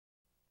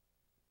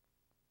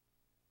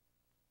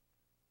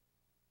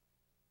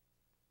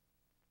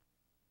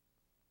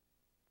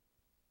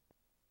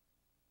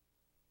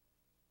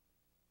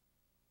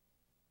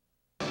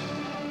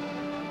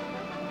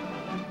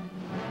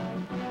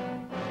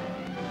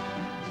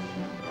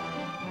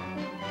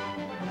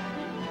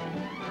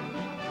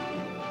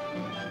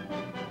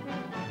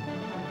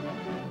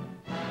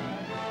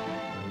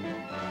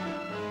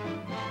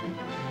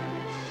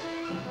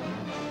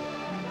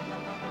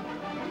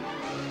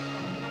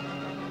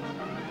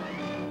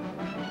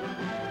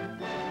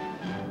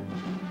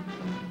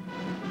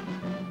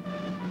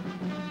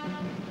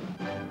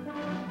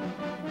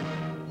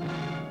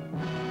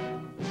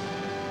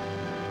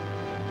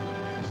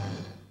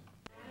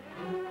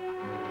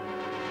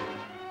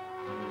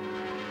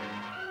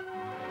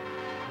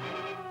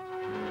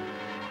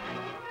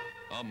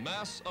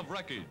mass of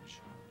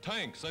wreckage.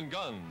 Tanks and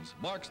guns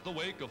marks the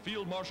wake of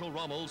Field Marshal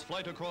Rommel's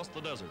flight across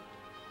the desert.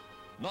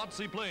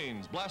 Nazi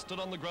planes blasted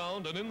on the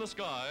ground and in the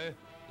sky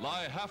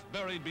lie half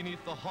buried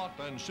beneath the hot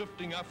and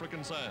shifting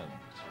African sands.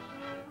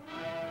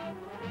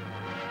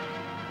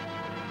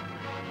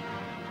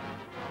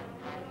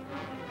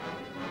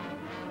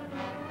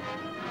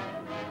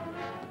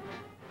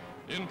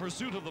 In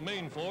pursuit of the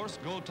main force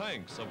go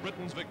tanks of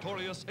Britain's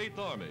victorious 8th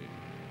Army,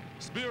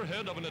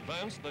 spearhead of an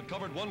advance that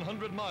covered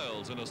 100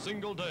 miles in a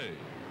single day.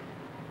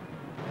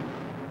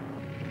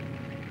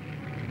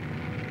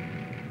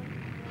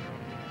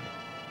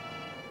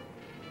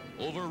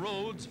 Over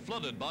roads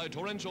flooded by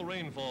torrential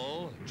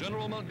rainfall,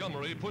 General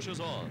Montgomery pushes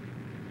on.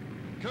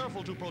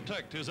 Careful to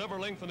protect his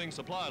ever-lengthening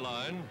supply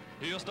line,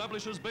 he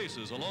establishes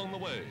bases along the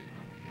way.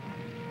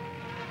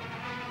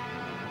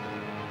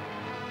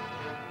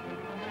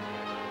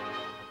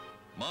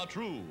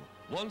 Matruh,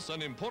 once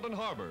an important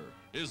harbor,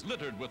 is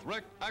littered with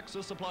wrecked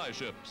Axis supply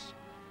ships,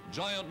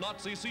 giant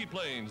Nazi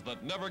seaplanes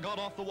that never got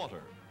off the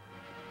water.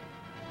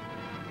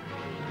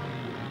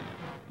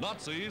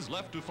 Nazis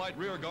left to fight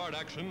rearguard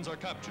actions are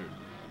captured.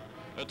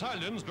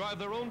 Italians drive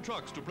their own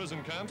trucks to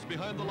prison camps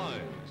behind the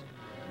lines.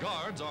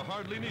 Guards are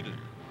hardly needed.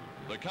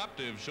 The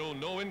captives show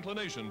no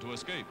inclination to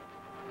escape.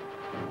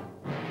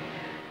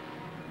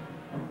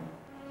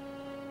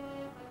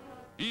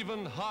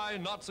 Even high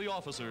Nazi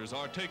officers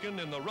are taken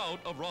in the rout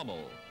of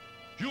Rommel.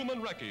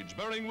 Human wreckage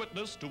bearing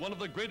witness to one of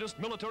the greatest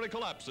military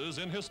collapses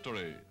in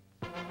history.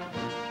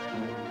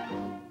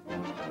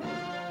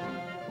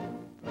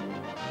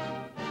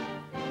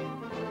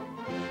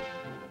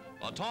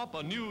 Atop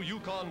a new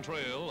Yukon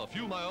trail a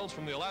few miles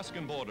from the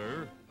Alaskan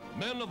border,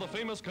 men of the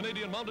famous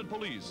Canadian Mounted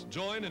Police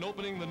join in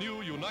opening the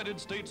new United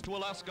States to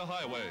Alaska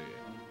Highway,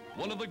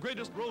 one of the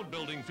greatest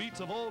road-building feats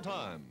of all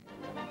time.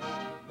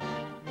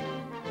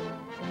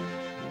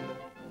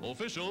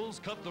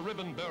 Officials cut the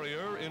ribbon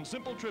barrier in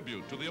simple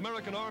tribute to the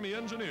American Army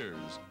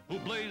engineers who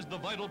blazed the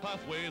vital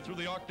pathway through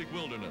the Arctic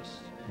wilderness.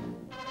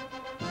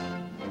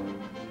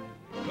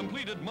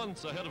 Completed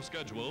months ahead of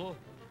schedule,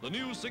 the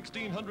new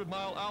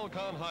 1,600-mile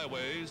Alcan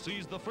highway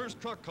sees the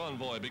first truck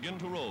convoy begin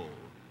to roll.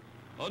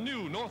 A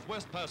new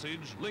northwest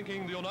passage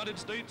linking the United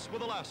States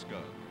with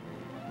Alaska.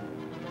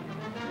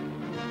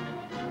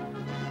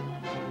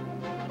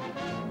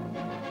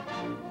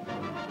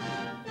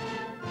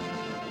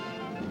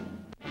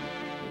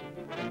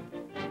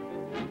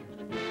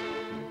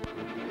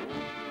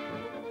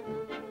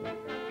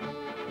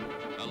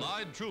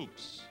 Allied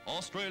troops,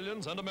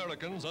 Australians and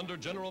Americans under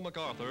General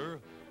MacArthur,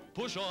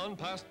 push on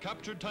past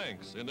captured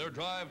tanks in their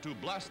drive to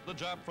blast the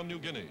Jap from New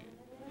Guinea.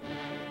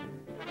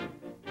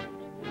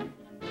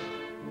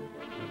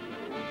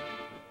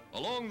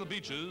 Along the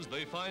beaches,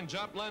 they find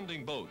Jap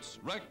landing boats,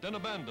 wrecked and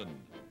abandoned,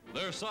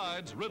 their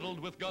sides riddled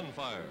with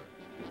gunfire.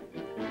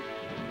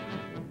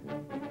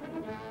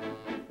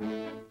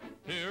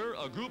 Here,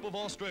 a group of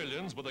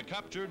Australians with a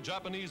captured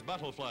Japanese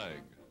battle flag.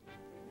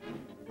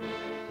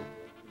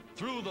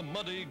 Through the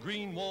muddy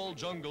green wall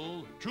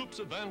jungle, troops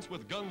advance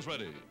with guns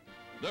ready,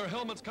 their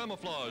helmets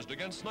camouflaged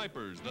against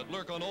snipers that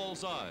lurk on all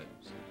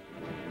sides.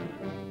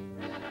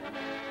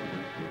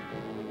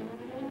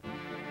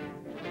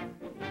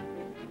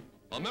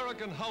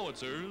 American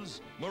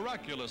howitzers,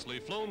 miraculously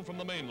flown from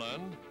the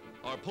mainland,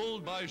 are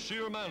pulled by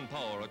sheer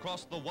manpower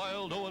across the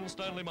wild Owen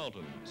Stanley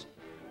Mountains,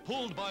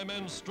 pulled by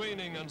men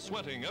straining and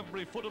sweating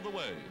every foot of the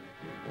way.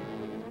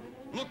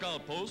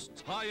 Lookout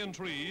posts high in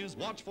trees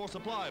watch for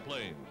supply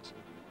planes,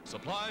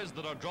 supplies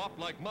that are dropped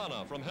like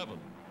manna from heaven.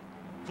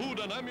 Food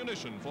and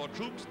ammunition for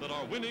troops that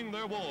are winning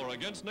their war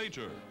against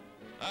nature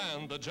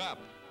and the Jap.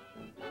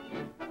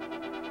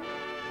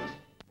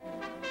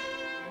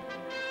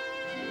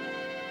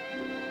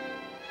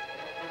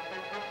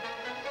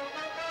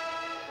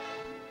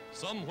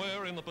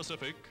 Somewhere in the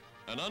Pacific,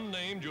 an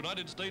unnamed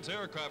United States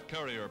aircraft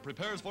carrier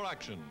prepares for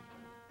action.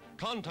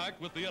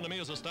 Contact with the enemy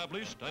is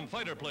established and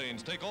fighter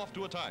planes take off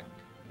to attack.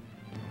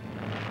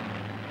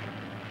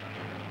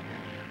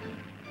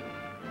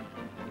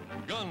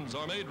 Guns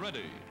are made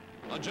ready.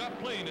 A Jap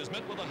plane is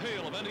met with a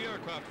hail of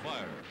anti-aircraft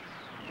fire.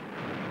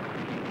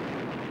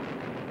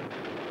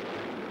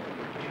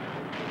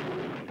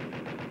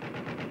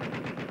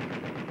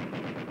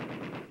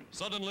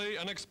 Suddenly,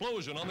 an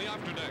explosion on the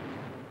afterdeck.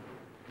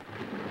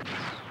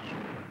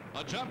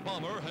 A Jap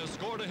bomber has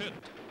scored a hit.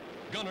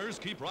 Gunners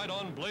keep right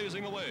on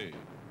blazing away.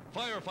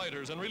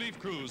 Firefighters and relief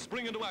crews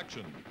spring into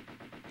action.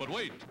 But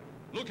wait,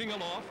 looking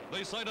aloft,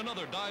 they sight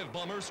another dive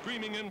bomber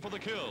streaming in for the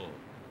kill.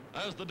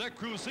 As the deck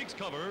crew seeks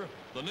cover,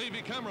 the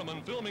Navy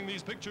cameraman filming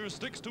these pictures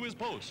sticks to his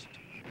post.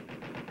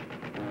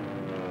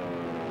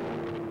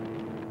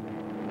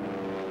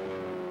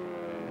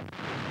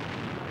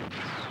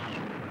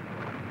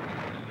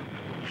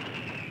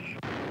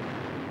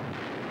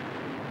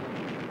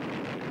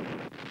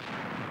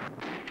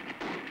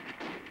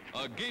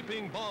 A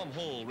gaping bomb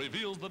hole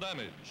reveals the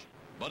damage,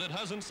 but it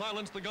hasn't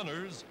silenced the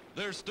gunners.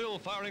 They're still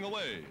firing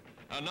away,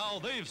 and now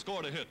they've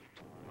scored a hit.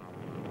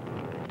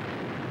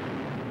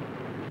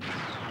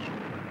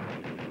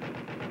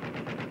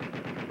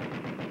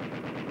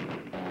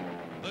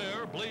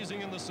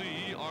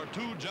 sea are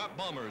 2 Jap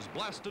bombers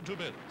blasted to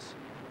bits.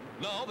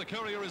 Now the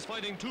carrier is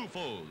fighting 2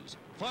 foes,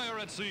 fire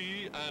at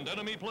sea and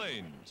enemy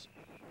planes.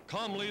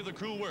 Calmly, the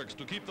crew works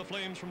to keep the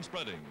flames from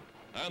spreading,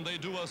 and they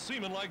do a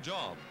seaman-like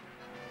job.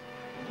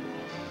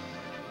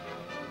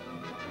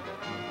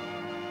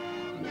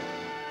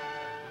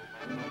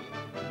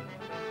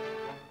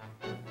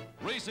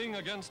 Racing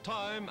against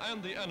time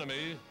and the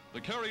enemy,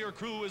 the carrier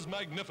crew is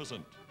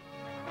magnificent.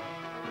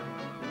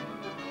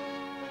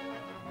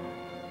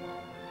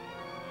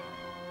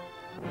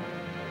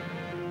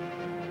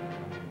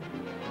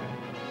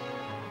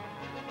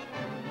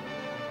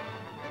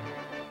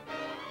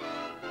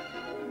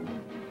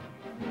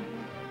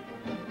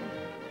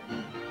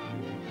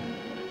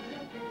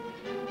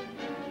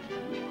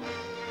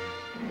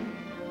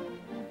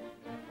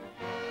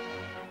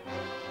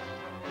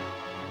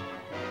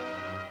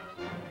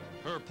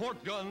 Her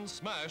port gun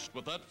smashed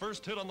with that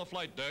first hit on the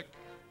flight deck,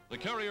 the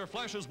carrier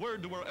flashes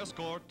word to her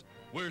escort,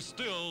 "We're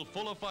still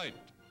full of fight."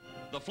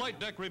 The flight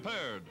deck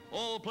repaired,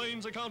 all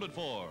planes accounted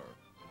for.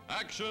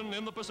 Action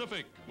in the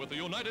Pacific with the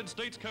United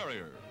States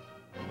carrier.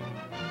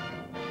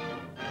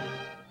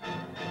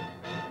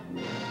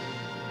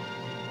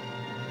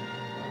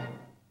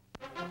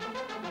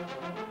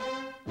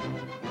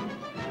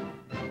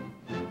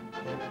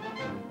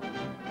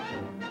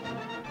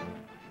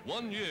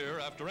 One year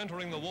after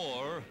entering the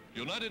war,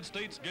 United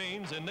States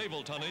gains in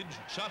naval tonnage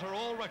shatter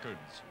all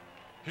records.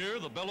 Here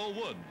the Belleau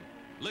Wood,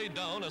 laid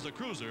down as a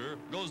cruiser,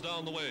 goes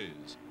down the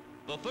ways.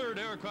 The 3rd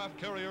aircraft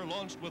carrier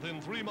launched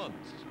within 3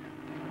 months.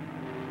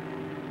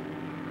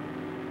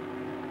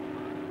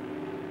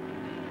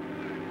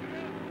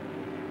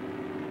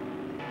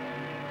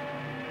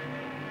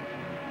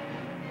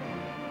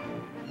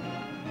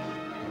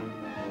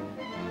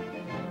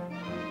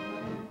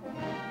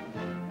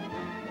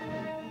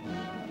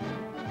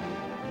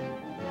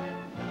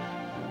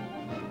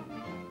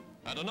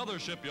 At another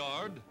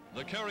shipyard,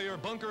 the carrier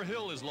Bunker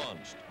Hill is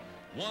launched,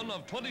 one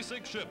of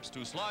 26 ships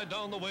to slide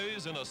down the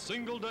ways in a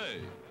single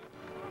day.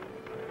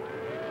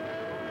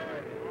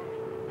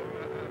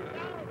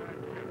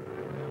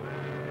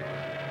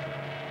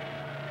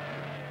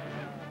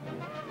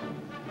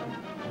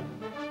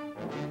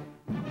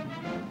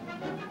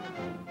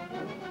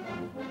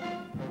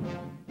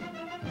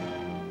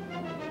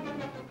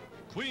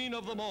 Queen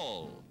of them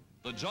all,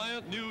 the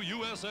giant new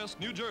USS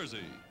New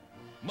Jersey,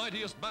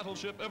 mightiest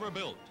battleship ever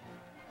built.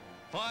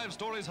 5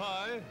 stories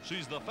high,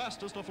 she's the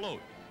fastest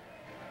afloat.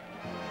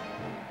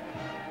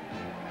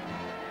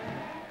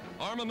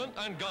 Armament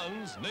and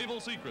guns,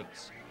 naval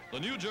secrets. The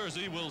New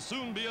Jersey will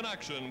soon be in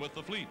action with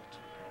the fleet.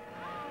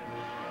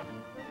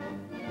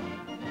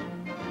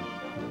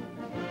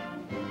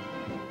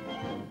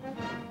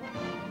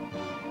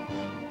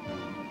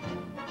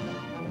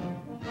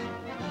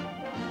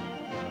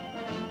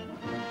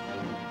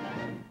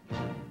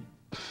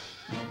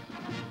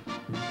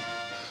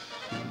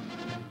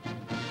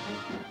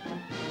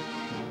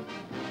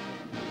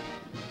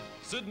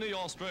 Sydney,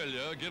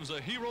 Australia gives a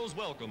hero's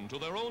welcome to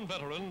their own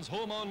veterans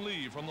home on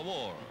leave from the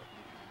war.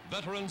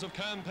 Veterans of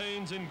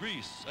campaigns in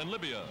Greece and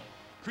Libya,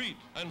 Crete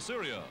and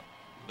Syria.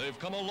 They've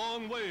come a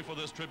long way for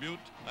this tribute,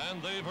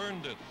 and they've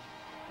earned it.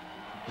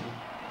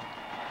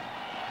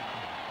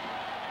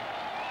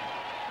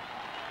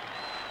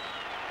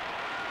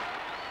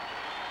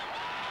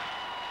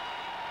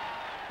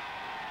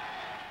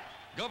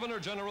 Governor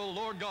General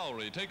Lord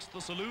Gowrie takes the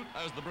salute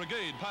as the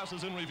brigade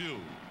passes in review.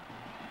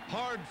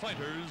 Hard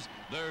fighters,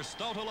 they're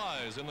stout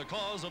allies in the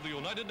cause of the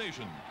United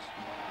Nations.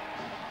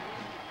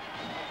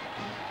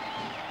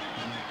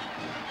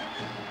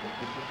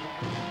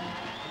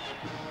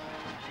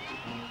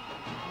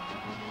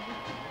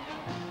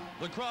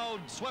 The crowd,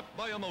 swept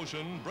by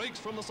emotion, breaks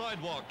from the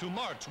sidewalk to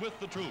march with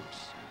the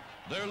troops.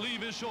 Their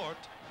leave is short,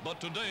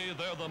 but today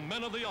they're the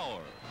men of the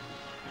hour.